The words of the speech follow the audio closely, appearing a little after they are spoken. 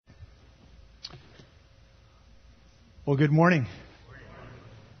Well, good morning.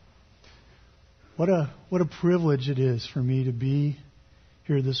 What a privilege it is for me to be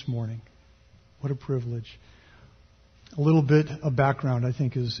here this morning. What a privilege. A little bit of background, I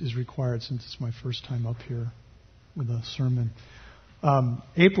think, is required since it's my first time up here with a sermon.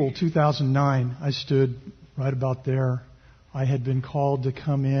 April 2009, I stood right about there. I had been called to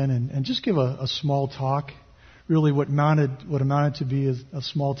come in and just give a small talk, really what amounted to be a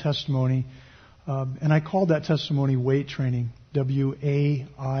small testimony. And I called that testimony weight training,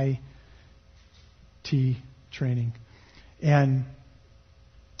 WAIT training. And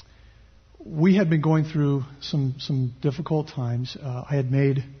we had been going through some difficult times. I had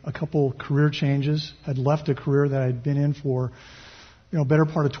made a couple career changes, had left a career that I'd been in for, better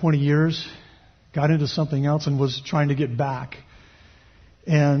part of 20 years, got into something else and was trying to get back.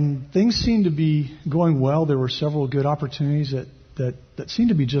 And things seemed to be going well. There were several good opportunities that seemed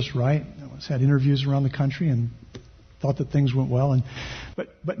to be just right. I had interviews around the country and thought that things went well,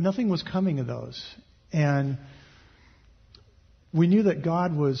 but nothing was coming of those. And we knew that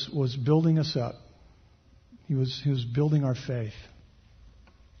God was building us up. He was building our faith.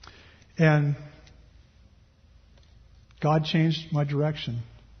 And God changed my direction.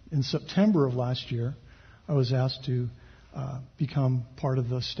 In September of last year, I was asked to become part of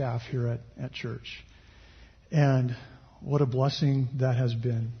the staff here at church. And what a blessing that has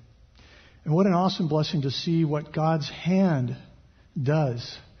been. And what an awesome blessing to see what God's hand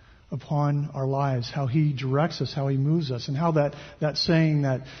does upon our lives, how He directs us, how He moves us, and how that saying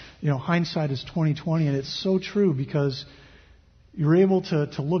that, hindsight is 20/20, and it's so true because you're able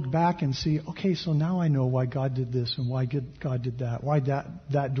to look back and see, okay, so now I know why God did this and why God did that, why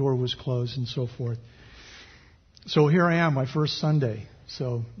that door was closed and so forth. So here I am, my first Sunday.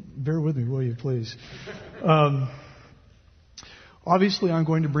 So bear with me, will you, please? Obviously, I'm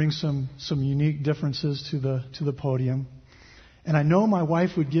going to bring some unique differences to the podium. And I know my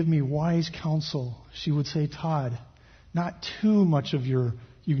wife would give me wise counsel. She would say, Todd, not too much of your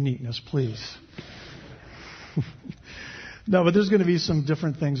uniqueness, please. No, but there's going to be some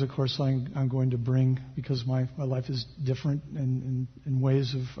different things, of course, I'm going to bring because my life is different in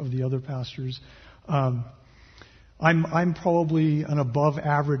ways of the other pastors. I'm probably an above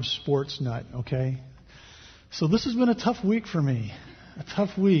average sports nut, okay? So this has been a tough week for me. A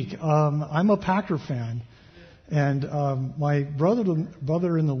tough week. I'm a Packer fan. And my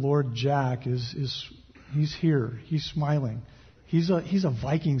brother in the Lord, Jack, he's here. He's smiling. He's a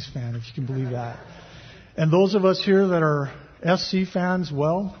Vikings fan, if you can believe that. And those of us here that are SC fans,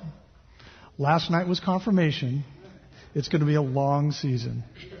 well, last night was confirmation. It's going to be a long season.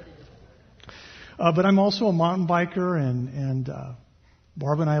 But I'm also a mountain biker, and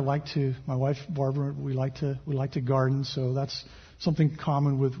Barbara and I my wife Barbara, we like to garden, so that's something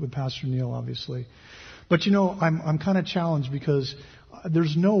common with Pastor Neil, obviously. But I'm kind of challenged because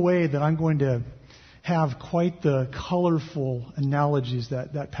there's no way that I'm going to have quite the colorful analogies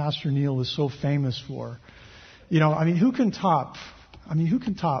that Pastor Neil is so famous for. Who can top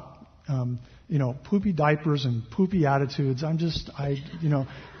poopy diapers and poopy attitudes? I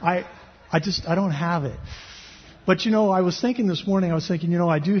don't have it. But I was thinking this morning, we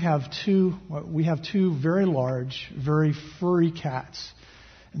have two very large, very furry cats.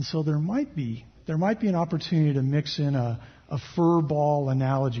 And so there might be an opportunity to mix in a fur ball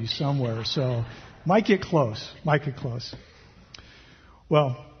analogy somewhere. So might get close.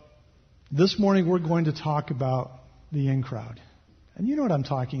 Well, this morning we're going to talk about the in crowd. And you know what I'm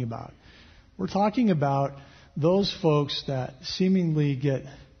talking about. We're talking about those folks that seemingly get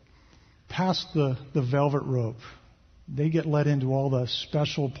past the velvet rope. They get let into all the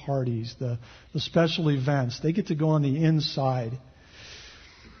special parties, the special events. They get to go on the inside.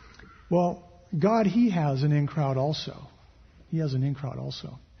 Well, God, He has an in crowd also. He has an in crowd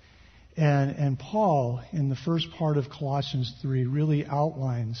also. And Paul, in the first part of Colossians 3, really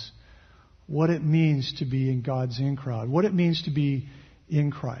outlines what it means to be in God's in crowd, what it means to be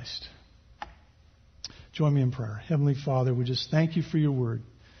in Christ. Join me in prayer. Heavenly Father, we just thank You for Your word.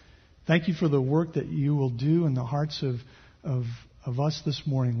 Thank You for the work that You will do in the hearts of us this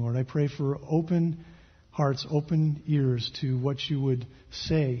morning, Lord. I pray for open hearts, open ears to what You would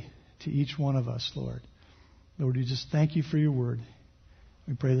say to each one of us, Lord. Lord, we just thank You for Your word.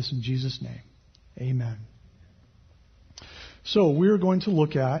 We pray this in Jesus' name. Amen. So we're going to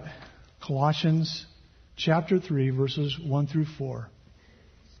look at Colossians chapter 3, verses 1 through 4.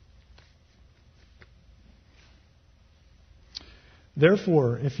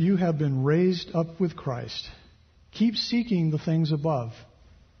 Therefore, if you have been raised up with Christ, keep seeking the things above.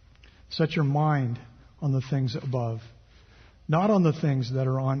 Set your mind on the things above, not on the things that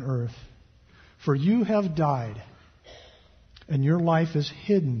are on earth. For you have died, and your life is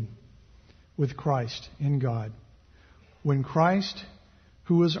hidden with Christ in God. When Christ,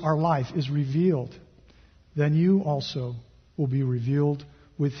 who is our life, is revealed, then you also will be revealed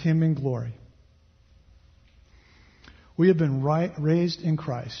with Him in glory. We have been raised in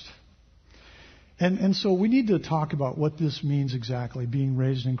Christ. And so we need to talk about what this means exactly, being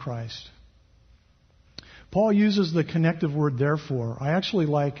raised in Christ. Paul uses the connective word therefore. I actually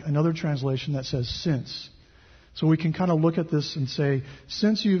like another translation that says since. So we can kind of look at this and say,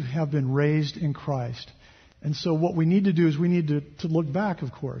 since you have been raised in Christ. And so what we need to do is we need to look back,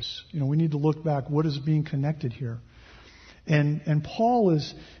 of course. We need to look back. What is being connected here? And Paul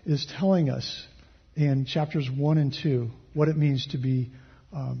is telling us in chapters 1 and 2 what it means to be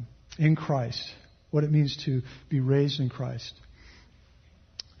in Christ, what it means to be raised in Christ.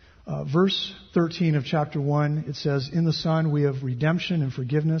 Verse 13 of chapter 1, it says, in the Son we have redemption and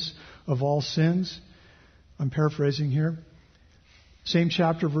forgiveness of all sins. I'm paraphrasing here. Same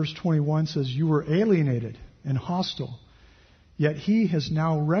chapter, verse 21 says, you were alienated and hostile, yet He has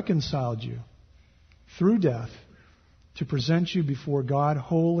now reconciled you through death to present you before God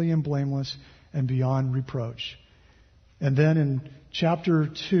holy and blameless and beyond reproach. And then in chapter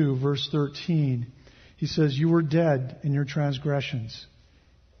 2, verse 13, he says, you were dead in your transgressions.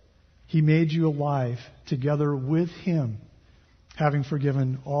 He made you alive together with Him, having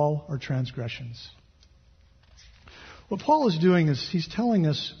forgiven all our transgressions. What Paul is doing is he's telling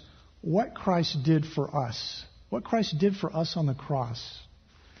us what Christ did for us, what Christ did for us on the cross,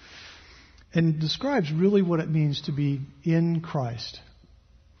 and describes really what it means to be in Christ.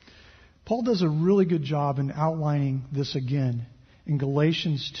 Paul does a really good job in outlining this again in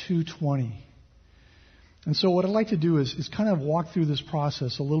Galatians 2:20. And so what I'd like to do is kind of walk through this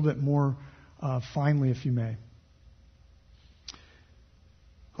process a little bit more finely, if you may.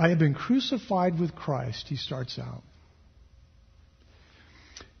 I have been crucified with Christ, he starts out.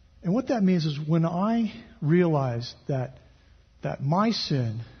 And what that means is when I realized that my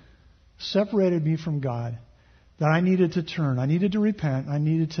sin separated me from God, that I needed to turn, I needed to repent, I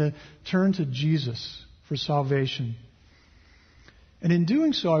needed to turn to Jesus for salvation. And in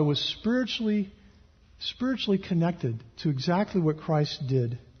doing so, I was spiritually connected to exactly what Christ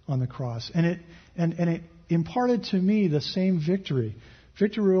did on the cross. And it imparted to me the same victory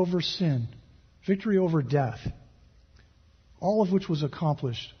over sin, victory over death, all of which was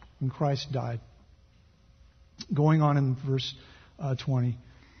accomplished when Christ died. Going on in verse 20.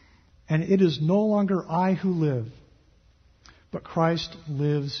 And it is no longer I who live, but Christ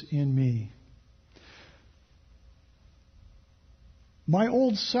lives in me. My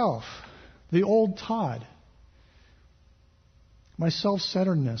old self, the old Todd, my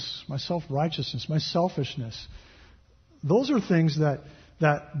self-centeredness, my self-righteousness, my selfishness, those are things that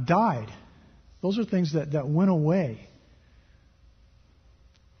died. Those are things that went away.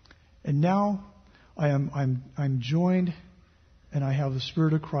 And now I'm joined, and I have the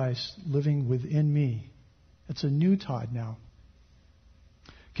Spirit of Christ living within me. It's a new Todd now.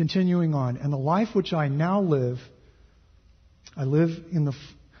 Continuing on, and the life which I now live, and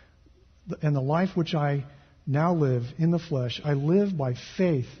the life which I now live in the flesh, I live by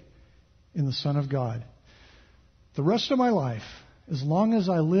faith in the Son of God. The rest of my life, as long as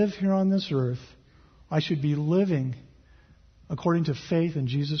I live here on this earth, I should be living according to faith in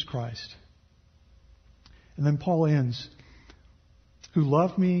Jesus Christ. And then Paul ends, who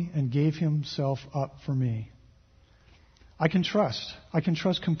loved me and gave Himself up for me. I can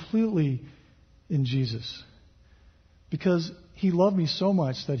trust completely in Jesus because He loved me so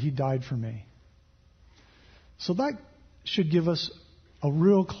much that He died for me. So that should give us a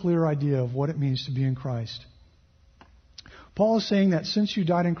real clear idea of what it means to be in Christ. Paul is saying that since you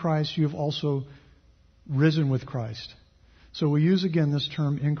died in Christ, you have also risen with Christ. So we use again this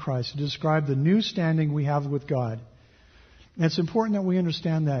term in Christ to describe the new standing we have with God. And it's important that we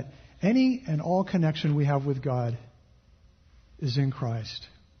understand that any and all connection we have with God is in Christ.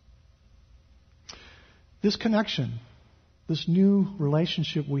 This connection, this new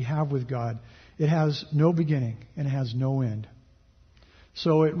relationship we have with God, it has no beginning and it has no end.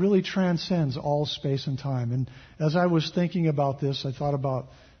 So it really transcends all space and time. And as I was thinking about this, I thought about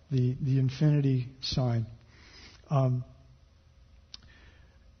the infinity sign.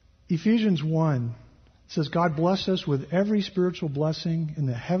 Ephesians 1 says, God blessed us with every spiritual blessing in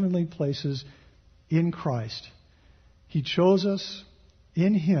the heavenly places in Christ. He chose us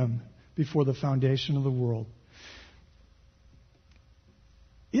in Him before the foundation of the world.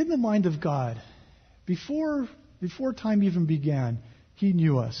 In the mind of God, before time even began, He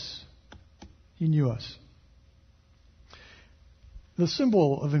knew us. He knew us. The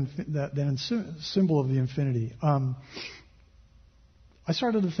symbol of symbol of the infinity. I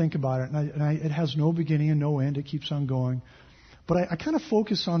started to think about it, and it has no beginning and no end. It keeps on going. But I kind of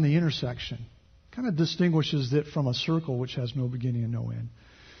focus on the intersection. Kind of distinguishes it from a circle which has no beginning and no end.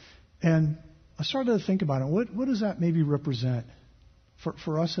 And I started to think about it. What does that maybe represent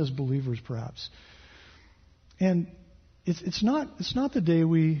for us as believers, perhaps? And it's not the day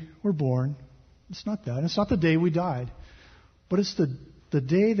we were born. It's not that. It's not the day we died. But it's the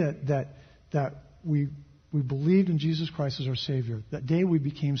day that we believed in Jesus Christ as our Savior. That day we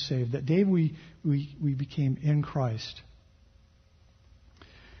became saved. That day we became in Christ.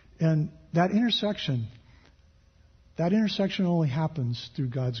 And that intersection only happens through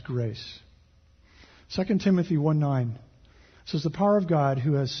God's grace. 2 Timothy 1:9 says, the power of God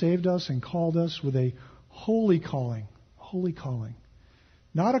who has saved us and called us with a holy calling,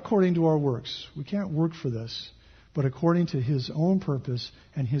 not according to our works. We can't work for this, but according to His own purpose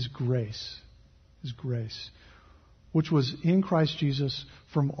and His grace, which was in Christ Jesus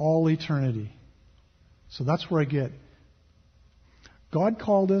from all eternity. So that's where I get. God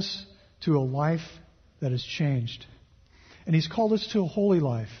called us to a life that has changed. And He's called us to a holy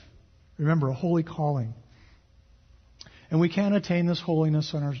life. Remember, a holy calling. And we can't attain this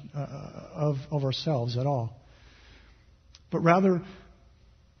holiness on of ourselves at all. But rather,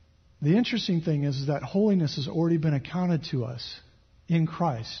 the interesting thing is that holiness has already been accounted to us in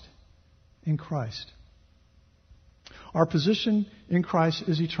Christ. In Christ. Our position in Christ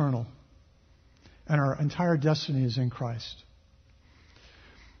is eternal. And our entire destiny is in Christ.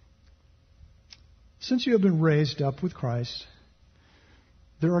 Since you have been raised up with Christ,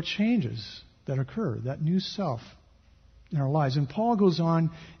 there are changes that occur, that new self in our lives. And Paul goes on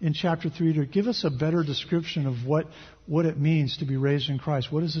in chapter 3 to give us a better description of what it means to be raised in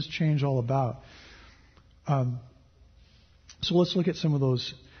Christ. What is this change all about? So let's look at some of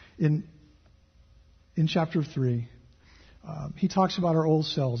those. In chapter 3, he talks about our old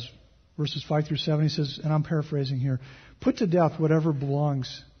selves. Verses 5 through 7, he says, and I'm paraphrasing here, put to death whatever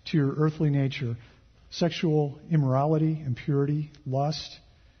belongs to your earthly nature. Sexual immorality, impurity, lust,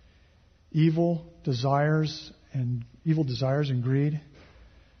 evil desires and greed,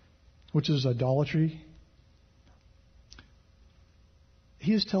 which is idolatry.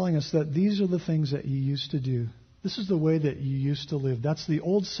 He is telling us that these are the things that you used to do. This is the way that you used to live. That's the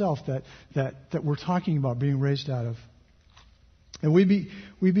old self that we're talking about being raised out of. And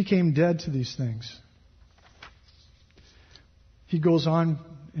we became dead to these things. He goes on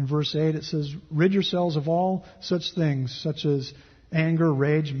in verse 8, it says, rid yourselves of all such things, such as anger,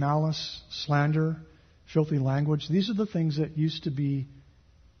 rage, malice, slander, filthy language. These are the things that used to be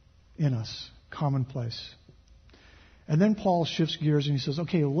in us, commonplace. And then Paul shifts gears and he says,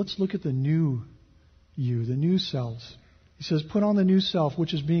 okay, well, let's look at the new you, the new selves. He says, put on the new self,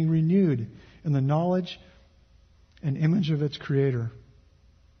 which is being renewed in the knowledge and image of its Creator.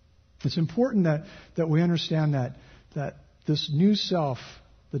 It's important that we understand that this new self,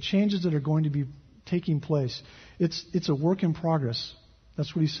 the changes that are going to be taking place, it's a work in progress.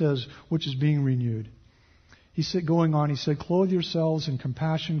 That's what he says, which is being renewed. He said, clothe yourselves in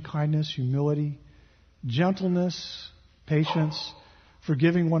compassion, kindness, humility, gentleness, patience,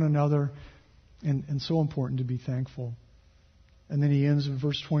 forgiving one another, and so important to be thankful. And then he ends in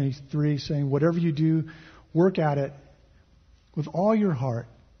verse 23 saying, whatever you do, work at it with all your heart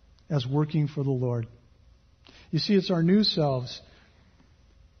as working for the Lord. You see, it's our new selves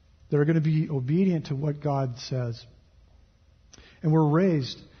that are going to be obedient to what God says. And we're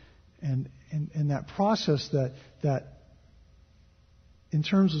raised, and that process that in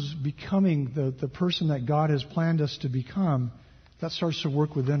terms of becoming the person that God has planned us to become, that starts to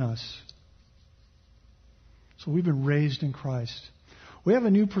work within us. So we've been raised in Christ. We have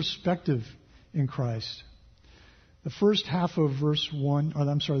a new perspective in Christ. The second half of verse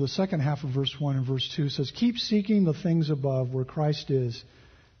 1 and verse 2 says, keep seeking the things above where Christ is.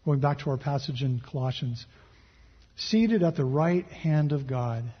 Going back to our passage in Colossians. Seated at the right hand of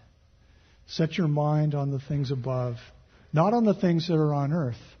God. Set your mind on the things above, not on the things that are on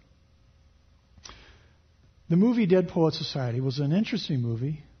earth. The movie Dead Poets Society was an interesting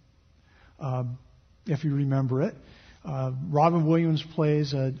movie, if you remember it. Robin Williams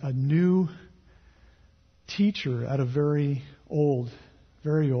plays a new teacher at a very old,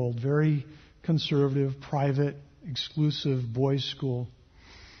 very conservative, private, exclusive boys' school.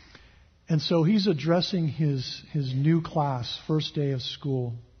 And so he's addressing his new class, first day of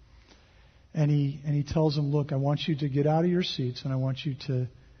school. And he tells them, look, I want you to get out of your seats and I want you to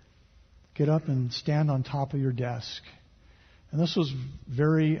get up and stand on top of your desk. And this was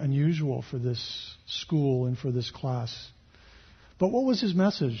very unusual for this school and for this class. But what was his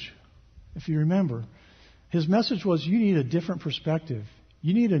message, if you remember? His message was, you need a different perspective.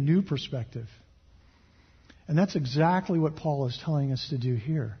 You need a new perspective. And that's exactly what Paul is telling us to do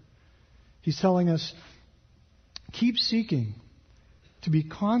here. He's telling us, keep seeking, to be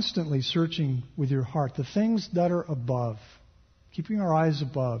constantly searching with your heart, the things that are above, keeping our eyes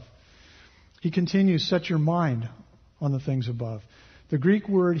above. He continues, set your mind on the things above. The Greek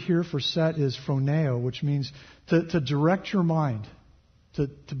word here for set is phroneo, which means to direct your mind,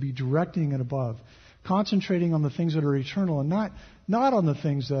 to be directing it above, concentrating on the things that are eternal and not on the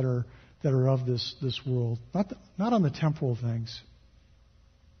things that are of this world, not on the temporal things.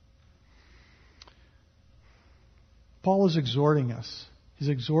 Paul is exhorting us. He's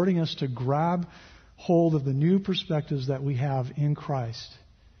exhorting us to grab hold of the new perspectives that we have in Christ,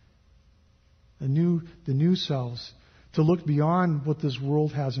 the new selves, to look beyond what this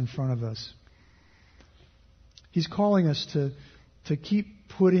world has in front of us. He's calling us to keep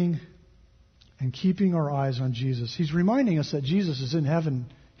putting and keeping our eyes on Jesus. He's reminding us that Jesus is in heaven.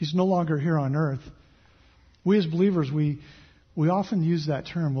 He's no longer here on earth. We as believers, we often use that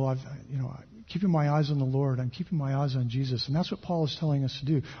term. Well, keeping my eyes on the Lord. I'm keeping my eyes on Jesus. And that's what Paul is telling us to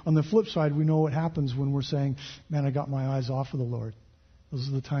do. On the flip side, we know what happens when we're saying, man, I got my eyes off of the Lord. Those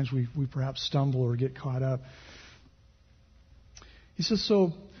are the times we perhaps stumble or get caught up. He says,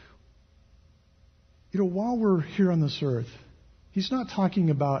 so, while we're here on this earth, he's not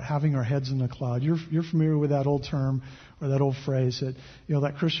talking about having our heads in the cloud. You're familiar with that old term or that old phrase that,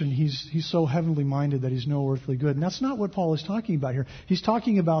 that Christian, he's so heavenly minded that he's no earthly good. And that's not what Paul is talking about here. He's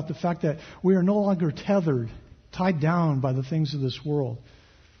talking about the fact that we are no longer tethered, tied down by the things of this world,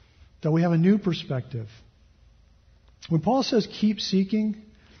 that we have a new perspective. When Paul says keep seeking,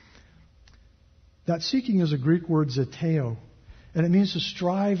 that seeking is a Greek word zeteo, and it means to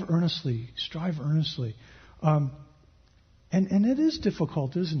strive earnestly. And it is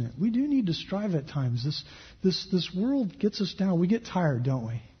difficult, isn't it? We do need to strive at times. This world gets us down. We get tired, don't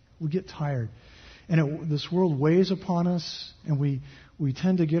we? We get tired. And this world weighs upon us, and we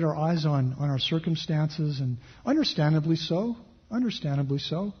tend to get our eyes on our circumstances, and understandably so.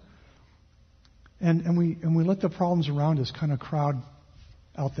 And we let the problems around us kind of crowd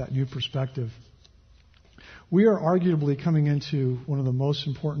out that new perspective. We are arguably coming into one of the most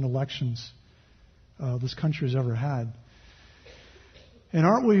important elections this country has ever had. And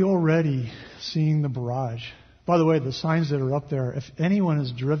aren't we already seeing the barrage? By the way, the signs that are up there, if anyone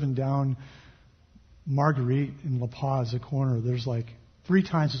has driven down Marguerite in La Paz, the corner, there's like 3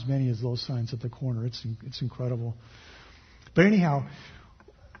 times as many as those signs at the corner. It's incredible. But anyhow,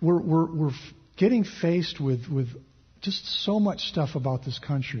 we're getting faced with just so much stuff about this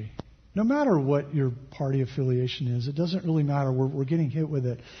country. No matter what your party affiliation is, it doesn't really matter. We're getting hit with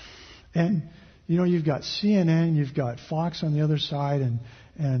it. And you've got CNN, you've got Fox on the other side,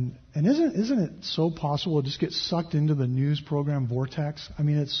 and isn't it so possible to just get sucked into the news program vortex? I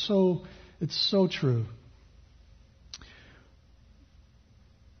mean, it's so true.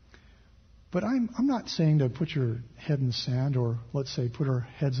 But I'm not saying to put your head in the sand, or let's say put our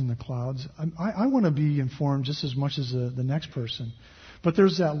heads in the clouds. I want to be informed just as much as the next person. But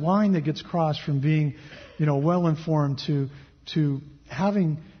there's that line that gets crossed from being, well informed to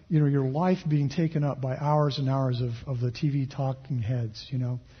having your life being taken up by hours and hours of the TV talking heads,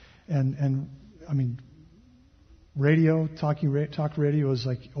 and I mean, talk radio is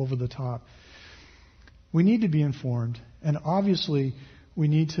like over the top. We need to be informed, and obviously we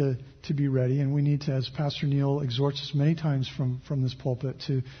need to be ready, and we need to, as Pastor Neil exhorts us many times from this pulpit,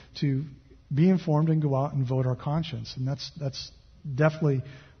 to be informed and go out and vote our conscience, and that's definitely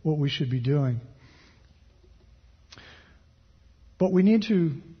what we should be doing. But we need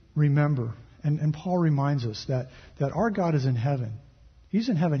to remember, and Paul reminds us that our God is in heaven. He's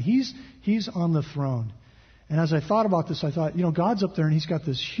in heaven. He's on the throne. And as I thought about this, I thought, God's up there and He's got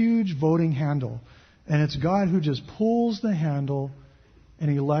this huge voting handle. And it's God who just pulls the handle and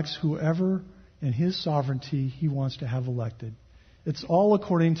elects whoever in His sovereignty He wants to have elected. It's all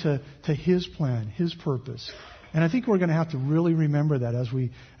according to His plan, His purpose. And I think we're going to have to really remember that as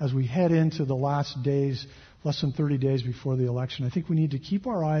we head into the last days, less than 30 days before the election. I think we need to keep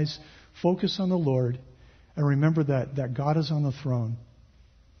our eyes focused on the Lord and remember that God is on the throne.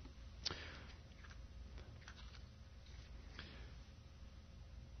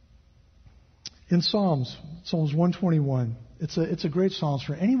 In Psalms 121, it's a great Psalms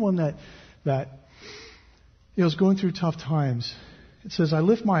for anyone that is going through tough times. It says, I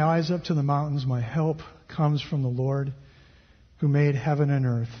lift my eyes up to the mountains, my help comes from the Lord who made heaven and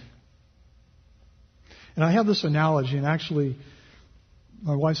earth. And I have this analogy, and actually,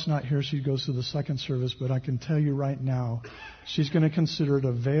 my wife's not here. She goes to the second service, but I can tell you right now, she's going to consider it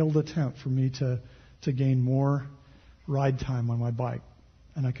a veiled attempt for me to gain more ride time on my bike.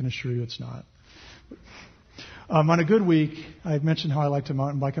 And I can assure you it's not. On a good week, I mentioned how I like to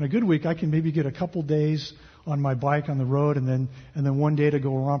mountain bike. On a good week, I can maybe get a couple days on my bike on the road and then one day to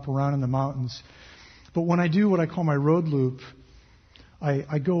go romp around in the mountains. But when I do what I call my road loop,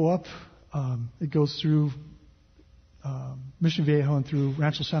 I go up, it goes through Mission Viejo and through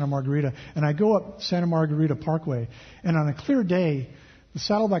Rancho Santa Margarita, and I go up Santa Margarita Parkway, and on a clear day, the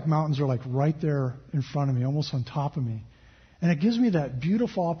Saddleback Mountains are like right there in front of me, almost on top of me. And it gives me that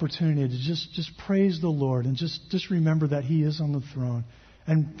beautiful opportunity to just praise the Lord and just remember that He is on the throne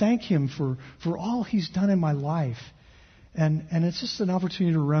and thank Him for all He's done in my life. And it's just an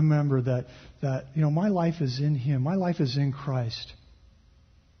opportunity to remember that my life is in Him. My life is in Christ.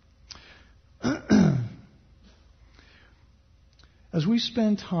 As we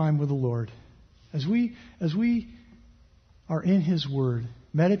spend time with the Lord, as we are in His Word,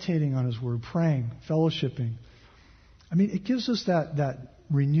 meditating on His Word, praying, fellowshipping, it gives us that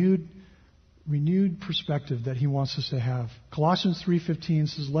renewed perspective that He wants us to have. Colossians 3:15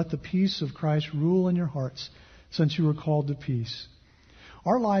 says, "Let the peace of Christ rule in your hearts, since you were called to peace."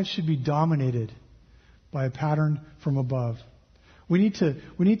 Our lives should be dominated by a pattern from above. We need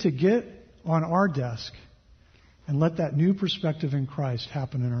to get on our desk and let that new perspective in Christ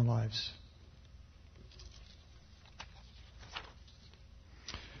happen in our lives.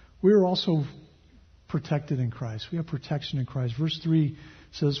 We are also protected in Christ. We have protection in Christ. Verse 3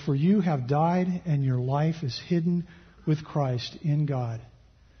 says, "For you have died, and your life is hidden with Christ in God."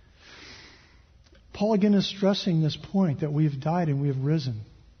 Paul again is stressing this point that we have died and we have risen.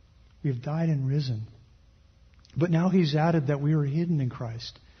 We have died and risen. But now he's added that we are hidden in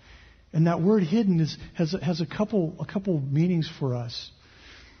Christ. And that word hidden has a couple meanings for us.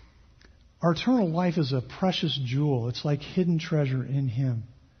 Our eternal life is a precious jewel. It's like hidden treasure in Him.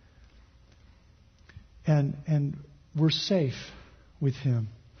 And we're safe with Him.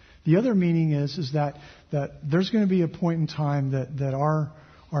 The other meaning is that there's going to be a point in time that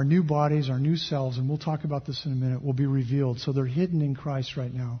our new bodies, our new selves, and we'll talk about this in a minute, will be revealed. So they're hidden in Christ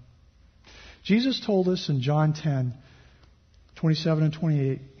right now. Jesus told us in John 10:27 and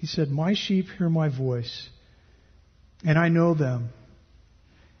 28, He said, "My sheep hear my voice, and I know them,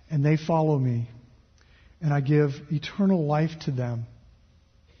 and they follow me, and I give eternal life to them,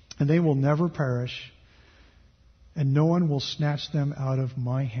 and they will never perish, and no one will snatch them out of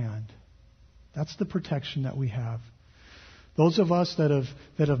my hand." That's the protection that we have. Those of us that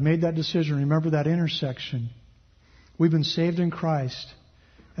have made that decision, remember that intersection. We've been saved in Christ,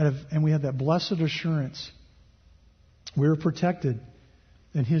 and we have that blessed assurance. We're protected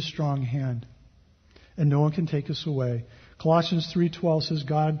in His strong hand, and no one can take us away. Colossians 3:12 says,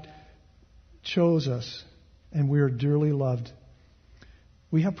 "God chose us, and we are dearly loved."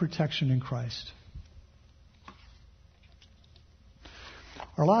 We have protection in Christ.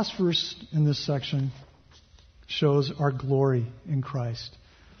 Our last verse in this section shows our glory in Christ.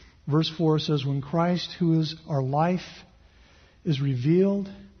 Verse 4 says, "When Christ, who is our life, is revealed,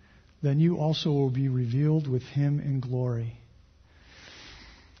 then you also will be revealed with Him in glory."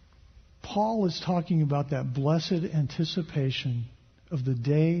 Paul is talking about that blessed anticipation of the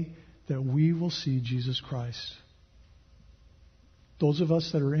day that we will see Jesus Christ. Those of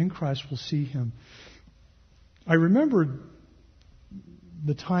us that are in Christ will see Him. I remembered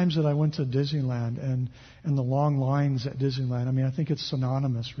the times that I went to Disneyland and the long lines at Disneyland. I think it's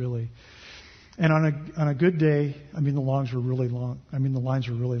synonymous, really. And on a good day, the lines were really long.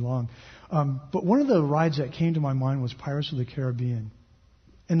 But one of the rides that came to my mind was Pirates of the Caribbean.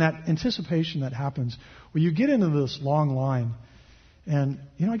 And that anticipation that happens where you get into this long line. And,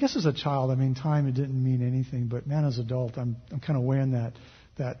 I guess as a child, time, it didn't mean anything. But man, as an adult, I'm kind of weighing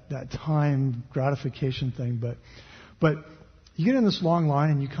that time gratification thing. But you get in this long line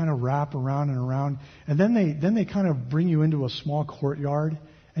and you kind of wrap around and around. And then they kind of bring you into a small courtyard.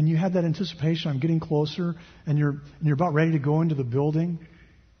 And you have that anticipation. I'm getting closer, and you're about ready to go into the building.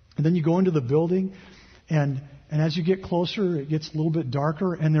 And then you go into the building, and as you get closer, it gets a little bit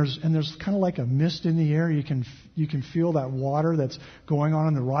darker, and there's kind of like a mist in the air. You can feel that water that's going on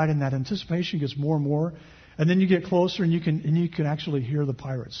in the ride, and that anticipation gets more and more. And then you get closer, and you can actually hear the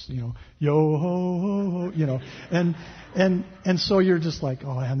pirates, yo ho ho ho, and so you're just like,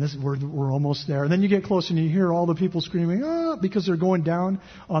 oh man, we're almost there. And then you get close, and you hear all the people screaming, ah, because they're going down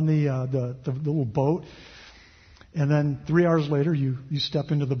on the little boat. And then 3 hours later, you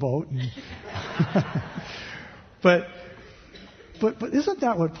step into the boat. And but isn't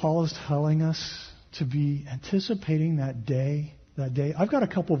that what Paul is telling us, to be anticipating that day? I've got a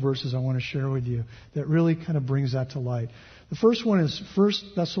couple verses I want to share with you that really kind of brings that to light. The first one is 1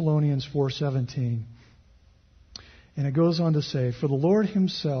 Thessalonians 4:17. And it goes on to say, "For the Lord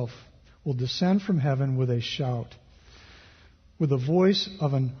himself will descend from heaven with a shout, with the voice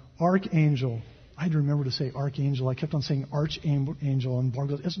of an archangel." I had to remember to say archangel. I kept on saying archangel, and Barb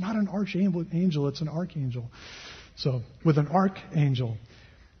goes, "It's not an archangel, it's an archangel." So, with an archangel,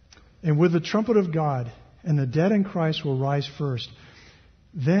 and with the trumpet of God, and the dead in Christ will rise first.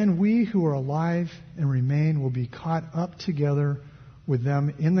 Then we who are alive and remain will be caught up together with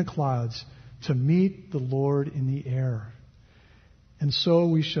them in the clouds to meet the Lord in the air. And so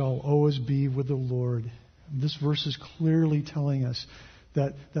we shall always be with the Lord. This verse is clearly telling us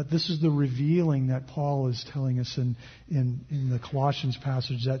that this is the revealing that Paul is telling us in the Colossians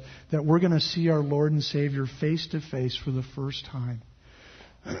passage, that we're going to see our Lord and Savior face to face for the first time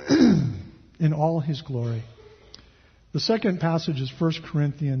in all his glory. The second passage is 1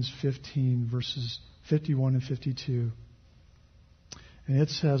 Corinthians 15, verses 51 and 52. And it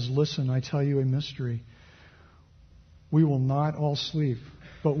says, "Listen, I tell you a mystery. We will not all sleep,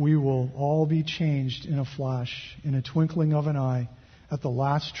 but we will all be changed in a flash, in a twinkling of an eye, at the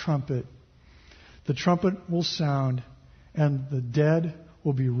last trumpet. The trumpet will sound, and the dead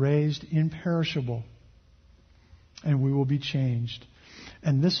will be raised imperishable, and we will be changed."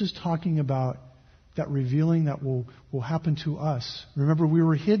 And this is talking about that revealing that will happen to us. Remember, we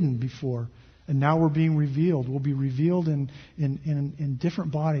were hidden before, and now we're being revealed. We'll be revealed in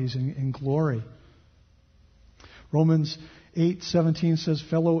different bodies in glory. Romans 8:17 says,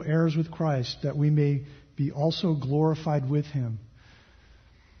 "Fellow heirs with Christ, that we may be also glorified with him."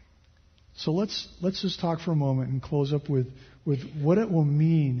 So let's just talk for a moment and close up with what it will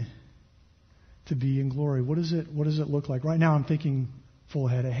mean to be in glory. What does it look like? Right now I'm thinking full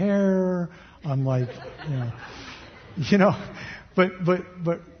head of hair. I'm like,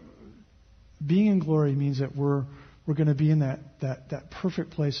 but being in glory means that we're going to be in that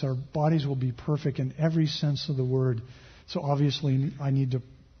perfect place. Our bodies will be perfect in every sense of the word. So obviously I need to,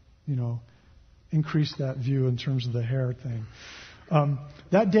 increase that view in terms of the hair thing.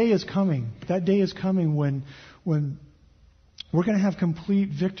 That day is coming. That day is coming when we're going to have complete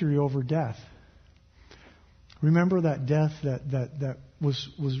victory over death. Remember that death that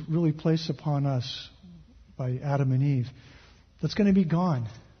was really placed upon us by Adam and Eve. That's going to be gone.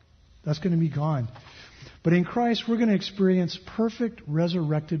 That's going to be gone. But in Christ, we're going to experience perfect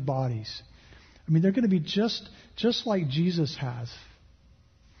resurrected bodies. I mean, they're going to be just like Jesus has.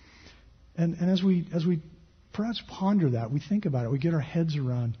 And as we perhaps ponder that, we think about it, we get our heads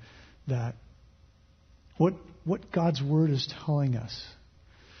around that, what God's Word is telling us.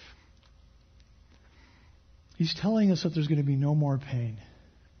 He's telling us that there's going to be no more pain.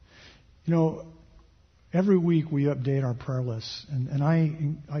 Every week we update our prayer lists, and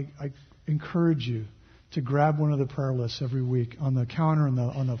I encourage you to grab one of the prayer lists every week. On the counter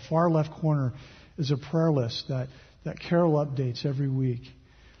on the far left corner is a prayer list that Carol updates every week.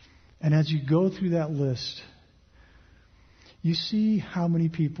 And as you go through that list, you see how many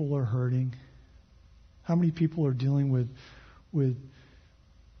people are hurting, how many people are dealing with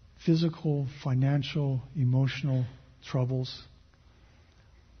physical, financial, emotional troubles.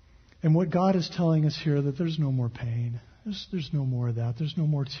 And what God is telling us here, that there's no more pain. There's no more of that. There's no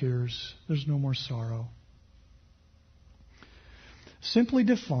more tears. There's no more sorrow. Simply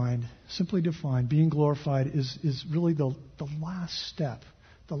defined, being glorified is really the last step.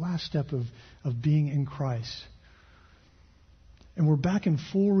 The last step of being in Christ. And we're back in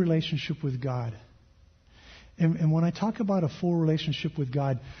full relationship with God. And when I talk about a full relationship with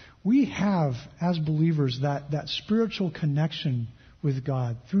God, we have, as believers, that spiritual connection with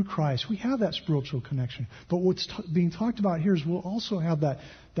God through Christ. We have that spiritual connection. But what's being talked about here is we'll also have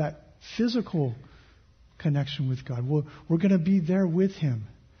that physical connection with God. We're going to be there with Him.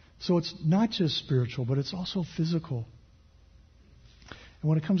 So it's not just spiritual, but it's also physical. And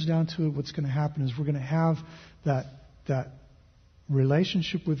when it comes down to it, what's going to happen is we're going to have that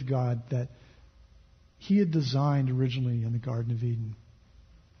relationship with God that He had designed originally in the Garden of Eden.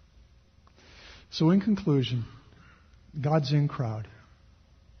 So in conclusion, God's in crowd.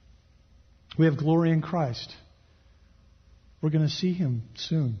 We have glory in Christ. We're going to see Him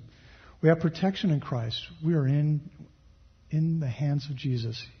soon. We have protection in Christ. We are in the hands of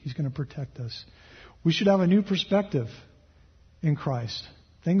Jesus. He's going to protect us. We should have a new perspective in Christ.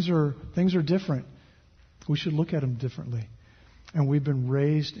 Things are different. We should look at them differently. And we've been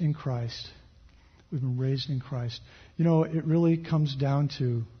raised in Christ. We've been raised in Christ. It really comes down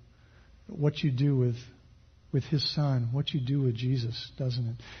to what you do with His Son, what you do with Jesus, doesn't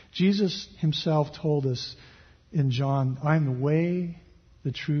it? Jesus Himself told us in John, "I am the way,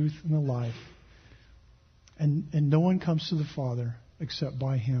 the truth, and the life. And no one comes to the Father except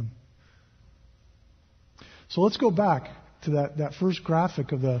by Him." So let's go back to that first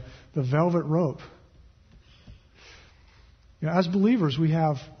graphic of the velvet rope. As believers, we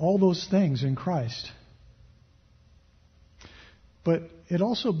have all those things in Christ. But it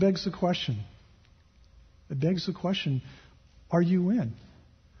also begs the question. It begs the question, are you in?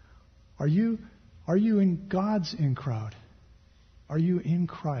 Are you in God's in crowd? Are you in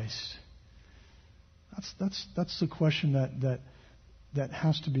Christ? That's the question that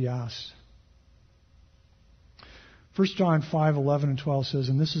has to be asked. 1 John 5:11 and 12 says,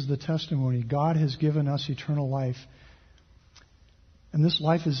 and this is the testimony, God has given us eternal life, and this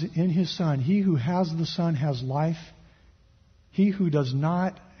life is in His Son. He who has the Son has life. He who does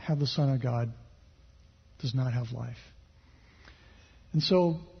not have the Son of God does not have life. And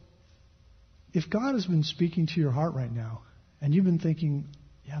so, if God has been speaking to your heart right now, and you've been thinking,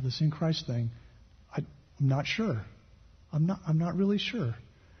 yeah, this in Christ thing, I'm not sure. I'm not really sure.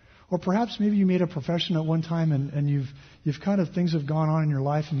 Or perhaps maybe you made a profession at one time and you've kind of, things have gone on in your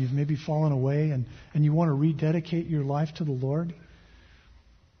life and you've maybe fallen away and you want to rededicate your life to the Lord.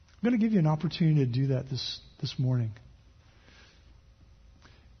 I'm going to give you an opportunity to do that this morning.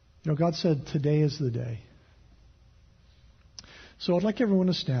 God said today is the day. So I'd like everyone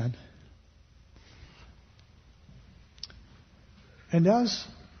to stand. And as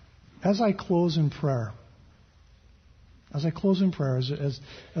I close in prayer, as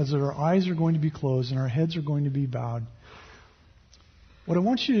our eyes are going to be closed and our heads are going to be bowed, what I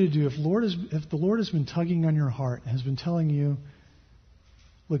want you to do, if the Lord has been tugging on your heart and has been telling you,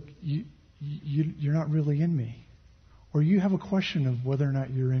 look, you're not really in me, or you have a question of whether or not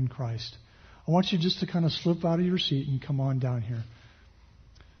you're in Christ, I want you just to kind of slip out of your seat and come on down here.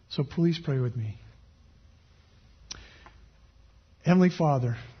 So please pray with me. Heavenly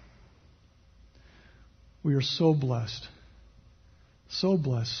Father, we are so blessed,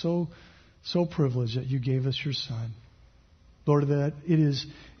 so privileged that you gave us your Son. Lord, that it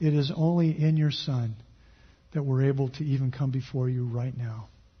is only in your Son that we're able to even come before you right now.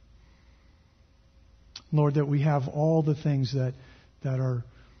 Lord, that we have all the things that are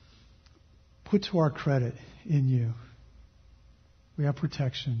put to our credit in you. We have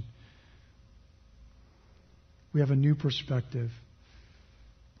protection. We have a new perspective.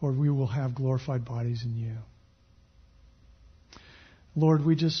 Lord, we will have glorified bodies in you. Lord,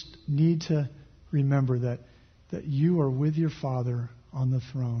 we just need to remember that you are with your Father on the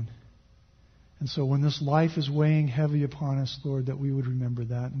throne. And so when this life is weighing heavy upon us, Lord, that we would remember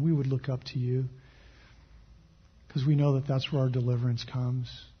that and we would look up to you, because we know that that's where our deliverance comes.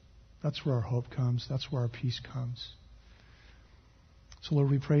 That's where our hope comes. That's where our peace comes. So, Lord,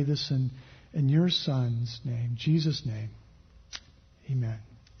 we pray this in your Son's name, Jesus' name. Amen.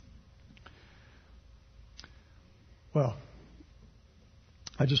 Well,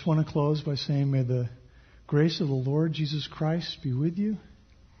 I just want to close by saying, may the grace of the Lord Jesus Christ be with you.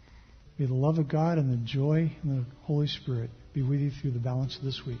 May the love of God and the joy and the Holy Spirit be with you through the balance of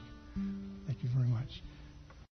this week. Thank you very much.